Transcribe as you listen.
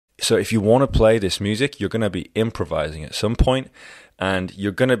So if you want to play this music, you're going to be improvising at some point, and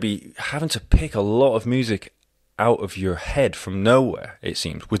you're going to be having to pick a lot of music out of your head from nowhere, it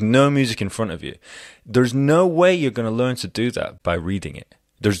seems, with no music in front of you. There's no way you're going to learn to do that by reading it.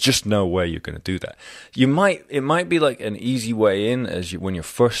 There's just no way you're going to do that. It might be like an easy way in when you're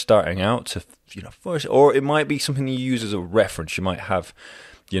first starting out to, first, or it might be something you use as a reference. You might have,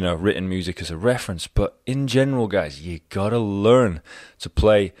 written music as a reference. But in general, guys, you got to learn to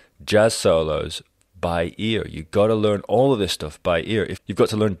play jazz solos by ear. You got to learn all of this stuff by ear. If you've got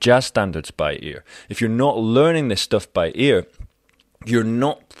to learn jazz standards by ear. If you're not learning this stuff by ear, you're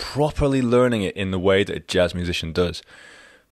not properly learning it in the way that a jazz musician does.